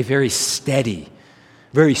real, a very steady,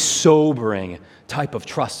 very sobering type of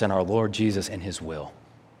trust in our Lord Jesus and his will.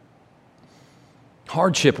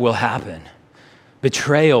 Hardship will happen.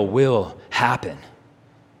 Betrayal will happen.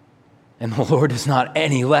 And the Lord is not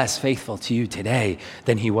any less faithful to you today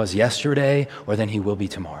than he was yesterday or than he will be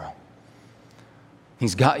tomorrow.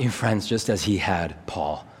 He's got you, friends, just as he had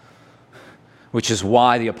Paul, which is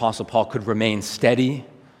why the Apostle Paul could remain steady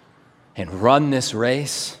and run this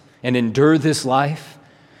race and endure this life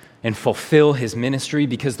and fulfill his ministry,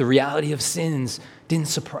 because the reality of sin didn't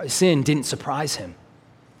surprise him.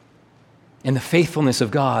 And the faithfulness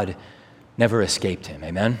of God never escaped him.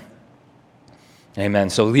 Amen? Amen.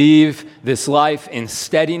 So leave this life in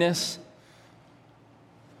steadiness.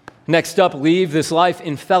 Next up, leave this life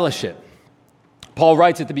in fellowship. Paul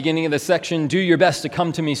writes at the beginning of this section, "Do your best to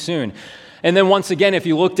come to me soon." And then once again, if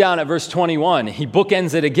you look down at verse 21, he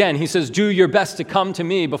bookends it again. He says, "Do your best to come to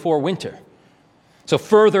me before winter." So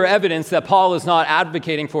further evidence that Paul is not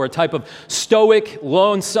advocating for a type of stoic,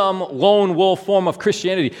 lonesome, lone wolf form of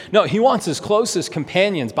Christianity. No, he wants his closest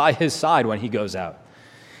companions by his side when he goes out.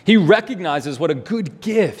 He recognizes what a good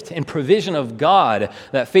gift and provision of God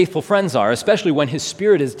that faithful friends are, especially when his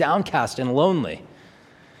spirit is downcast and lonely.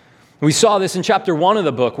 We saw this in chapter 1 of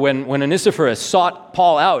the book when Onesiphorus sought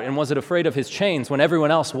Paul out and wasn't afraid of his chains when everyone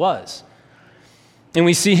else was. And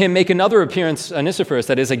we see him make another appearance, Onesiphorus,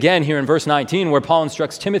 that is again here in verse 19, where Paul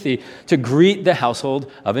instructs Timothy to greet the household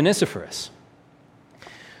of Onesiphorus.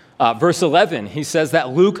 Verse 11, he says that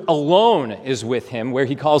Luke alone is with him, where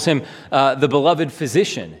he calls him the beloved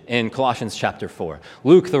physician in Colossians chapter 4.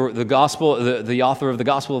 Luke, the author of the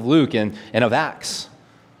Gospel of Luke and of Acts.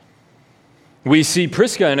 We see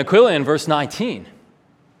Prisca and Aquila in verse 19,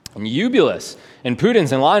 and Eubulus and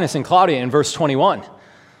Pudens and Linus and Claudia in verse 21.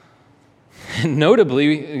 And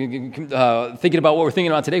notably, thinking about what we're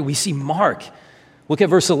thinking about today, we see Mark. Look at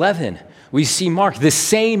verse 11. We see Mark, the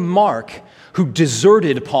same Mark who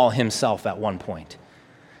deserted Paul himself at one point,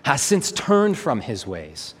 has since turned from his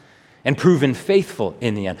ways and proven faithful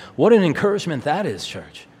in the end. What an encouragement that is,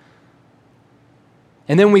 church.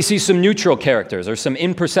 And then we see some neutral characters or some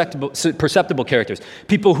imperceptible characters,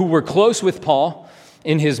 people who were close with Paul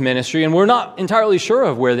in his ministry, and we're not entirely sure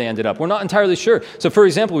of where they ended up. We're not entirely sure. So, for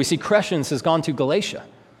example, we see Crescens has gone to Galatia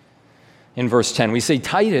in verse 10. We see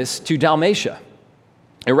Titus to Dalmatia.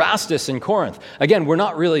 Erastus in Corinth. Again, we're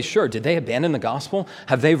not really sure. Did they abandon the gospel?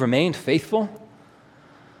 Have they remained faithful?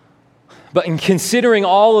 But in considering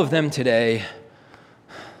all of them today,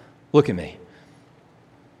 look at me.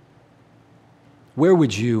 Where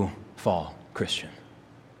would you fall, Christian?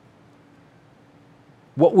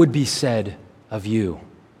 What would be said of you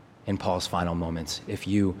in Paul's final moments if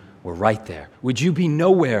you were right there? Would you be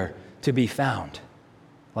nowhere to be found,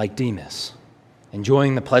 like Demas,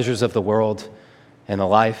 enjoying the pleasures of the world and the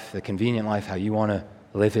life, the convenient life, how you want to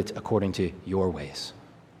live it according to your ways?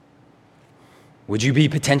 Would you be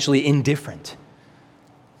potentially indifferent,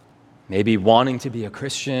 maybe wanting to be a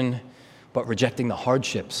Christian, but rejecting the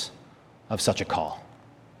hardships of such a call?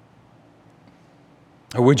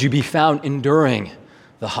 Or would you be found enduring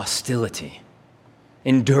the hostility,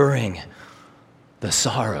 enduring the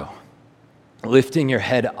sorrow, lifting your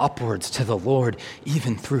head upwards to the Lord,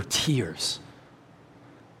 even through tears?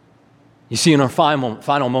 You see, in our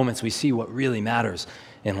final moments, we see what really matters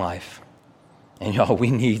in life. And y'all, we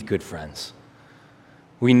need good friends.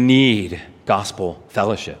 We need gospel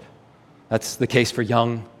fellowship. That's the case for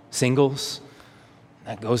young singles.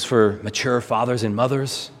 That goes for mature fathers and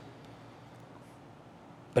mothers.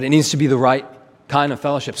 But it needs to be the right kind of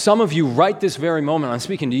fellowship. Some of you, right this very moment, I'm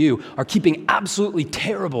speaking to you, are keeping absolutely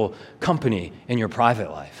terrible company in your private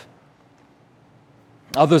life.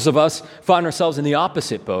 Others of us find ourselves in the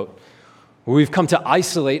opposite boat, where we've come to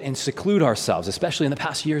isolate and seclude ourselves, especially in the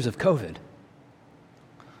past years of COVID.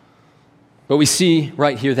 But we see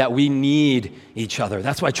right here that we need each other.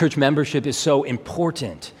 That's why church membership is so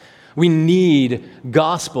important. We need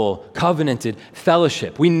gospel, covenanted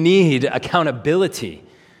fellowship. We need accountability.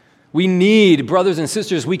 We need brothers and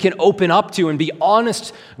sisters we can open up to and be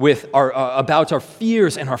honest with about our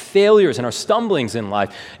fears and our failures and our stumblings in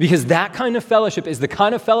life. Because that kind of fellowship is the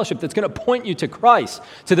kind of fellowship that's going to point you to Christ,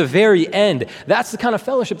 to the very end. That's the kind of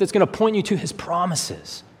fellowship that's going to point you to his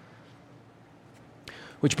promises.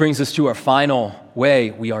 Which brings us to our final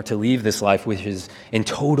way we are to leave this life, which is in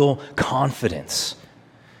total confidence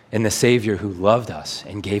in the Savior who loved us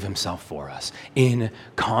and gave himself for us. In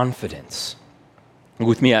confidence. Look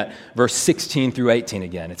with me at verse 16 through 18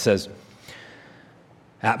 again. It says,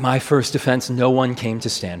 "At my first offense, no one came to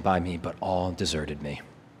stand by me, but all deserted me.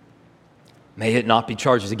 May it not be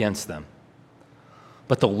charged against them.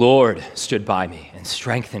 But the Lord stood by me and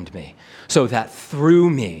strengthened me, so that through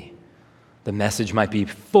me the message might be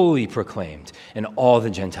fully proclaimed and all the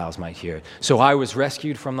Gentiles might hear it. So I was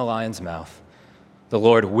rescued from the lion's mouth. The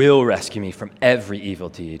Lord will rescue me from every evil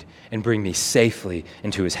deed and bring me safely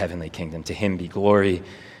into his heavenly kingdom. To him be glory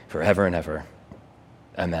forever and ever.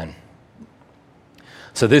 Amen."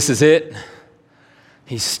 So this is it.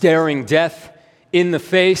 He's staring death in the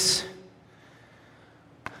face.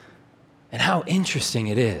 And how interesting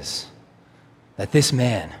it is that this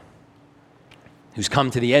man, who's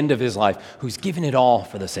come to the end of his life, who's given it all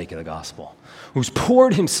for the sake of the gospel, who's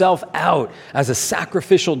poured himself out as a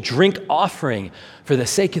sacrificial drink offering for the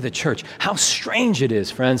sake of the church. How strange it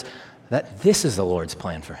is, friends, that this is the Lord's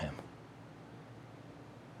plan for him.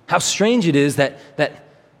 How strange it is that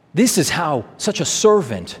This is how such a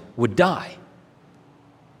servant would die.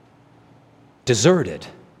 Deserted,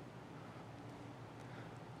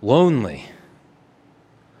 lonely,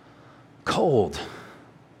 cold,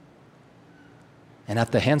 and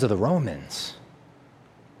at the hands of the Romans.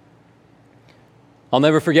 I'll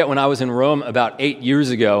never forget when I was in Rome about 8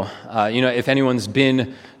 years ago. If anyone's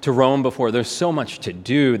been to Rome before, there's so much to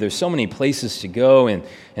do. There's so many places to go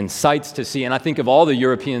and sights to see. And I think of all the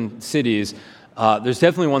European cities, there's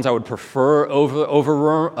definitely ones I would prefer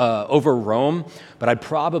over Rome, but I'd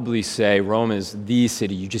probably say Rome is the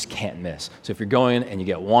city you just can't miss. So if you're going and you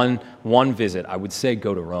get one visit, I would say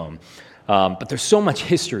go to Rome. But there's so much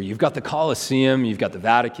history. You've got the Colosseum, you've got the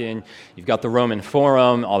Vatican, you've got the Roman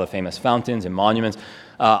Forum, all the famous fountains and monuments.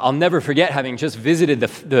 I'll never forget having just visited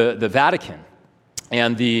the Vatican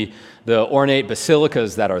and the ornate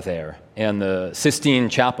basilicas that are there and the Sistine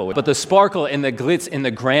Chapel. But the sparkle and the glitz and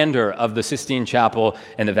the grandeur of the Sistine Chapel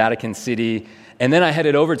and the Vatican City. And then I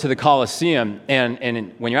headed over to the Colosseum,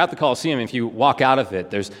 and when you're at the Colosseum, if you walk out of it,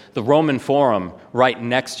 there's the Roman Forum right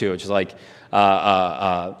next to it, which is like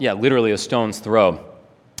literally a stone's throw.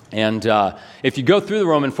 And if you go through the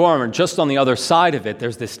Roman Forum, or just on the other side of it,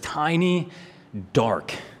 there's this tiny,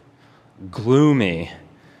 dark, gloomy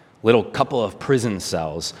little couple of prison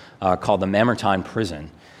cells called the Mamertine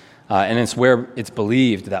Prison. And it's where it's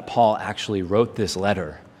believed that Paul actually wrote this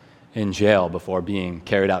letter in jail before being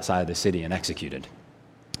carried outside of the city and executed.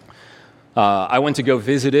 I went to go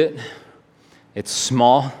visit it. It's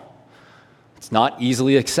small. It's not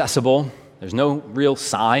easily accessible. There's no real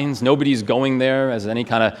signs. Nobody's going there as any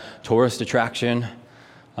kind of tourist attraction.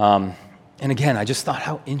 And again, I just thought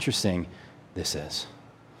how interesting this is.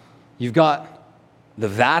 You've got the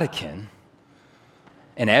Vatican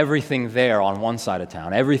and everything there on one side of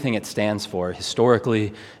town, everything it stands for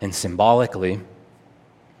historically and symbolically.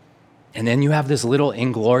 And then you have this little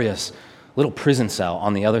inglorious little prison cell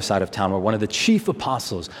on the other side of town where one of the chief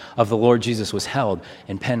apostles of the Lord Jesus was held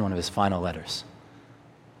and penned one of his final letters.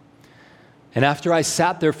 And after I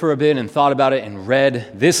sat there for a bit and thought about it and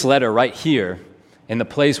read this letter right here in the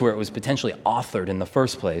place where it was potentially authored in the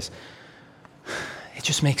first place, it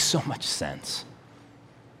just makes so much sense.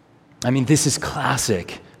 I mean, this is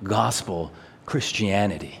classic gospel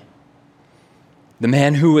Christianity. The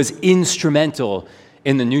man who was instrumental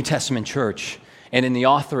in the New Testament church and in the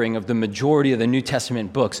authoring of the majority of the New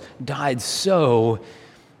Testament books died so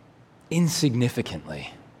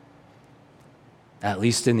insignificantly, at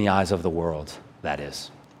least in the eyes of the world, that is.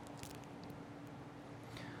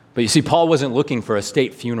 But you see, Paul wasn't looking for a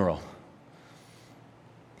state funeral.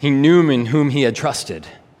 He knew in whom he had trusted.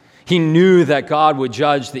 He knew that God would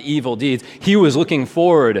judge the evil deeds. He was looking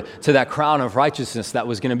forward to that crown of righteousness that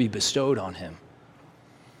was going to be bestowed on him.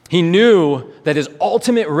 He knew that his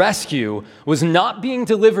ultimate rescue was not being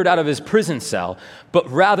delivered out of his prison cell, but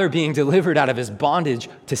rather being delivered out of his bondage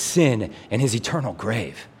to sin and his eternal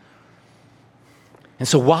grave. And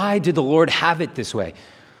so why did the Lord have it this way?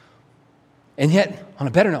 And yet, on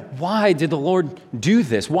a better note, why did the Lord do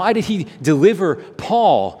this? Why did he deliver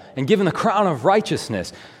Paul and give him the crown of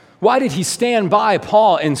righteousness? Why did he stand by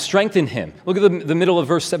Paul and strengthen him? Look at the middle of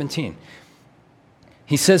verse 17.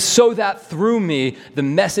 He says, so that through me the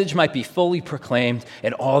message might be fully proclaimed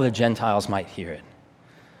and all the Gentiles might hear it.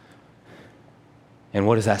 And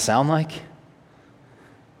what does that sound like?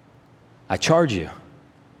 I charge you,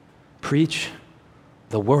 preach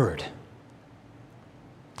the word.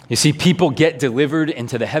 You see, people get delivered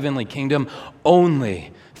into the heavenly kingdom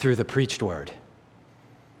only through the preached word.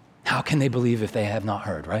 How can they believe if they have not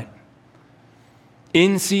heard, right?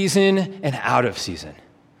 In season and out of season.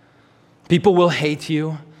 People will hate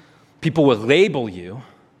you. People will label you.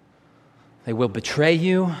 They will betray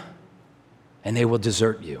you, and they will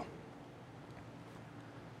desert you.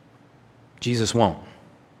 Jesus won't.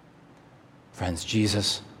 Friends,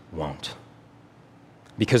 Jesus won't.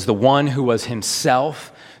 Because the one who was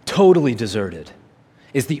himself totally deserted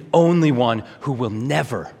is the only one who will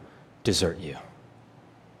never desert you.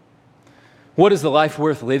 What is the life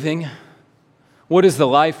worth living? What is the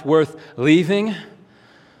life worth leaving?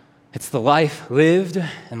 It's the life lived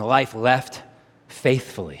and the life left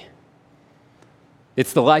faithfully.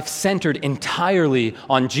 It's the life centered entirely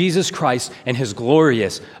on Jesus Christ and his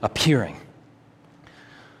glorious appearing.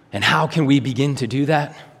 And how can we begin to do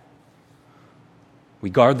that? We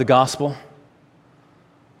guard the gospel.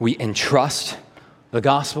 We entrust the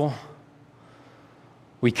gospel.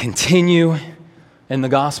 We continue in the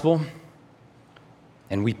gospel.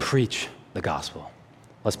 And we preach the gospel.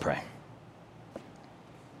 Let's pray.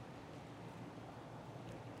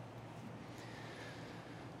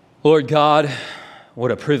 Lord God,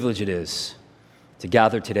 what a privilege it is to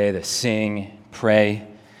gather today to sing, pray,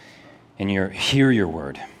 and hear your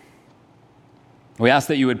word. We ask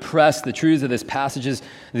that you would press the truths of these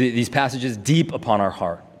passages deep upon our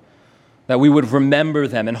heart, that we would remember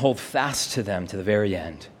them and hold fast to them to the very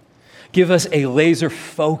end. Give us a laser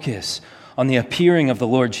focus on the appearing of the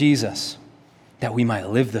Lord Jesus, that we might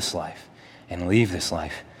live this life and leave this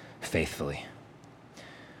life faithfully.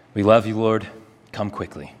 We love you, Lord. Come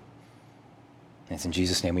quickly. And it's in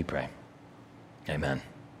Jesus' name we pray. Amen.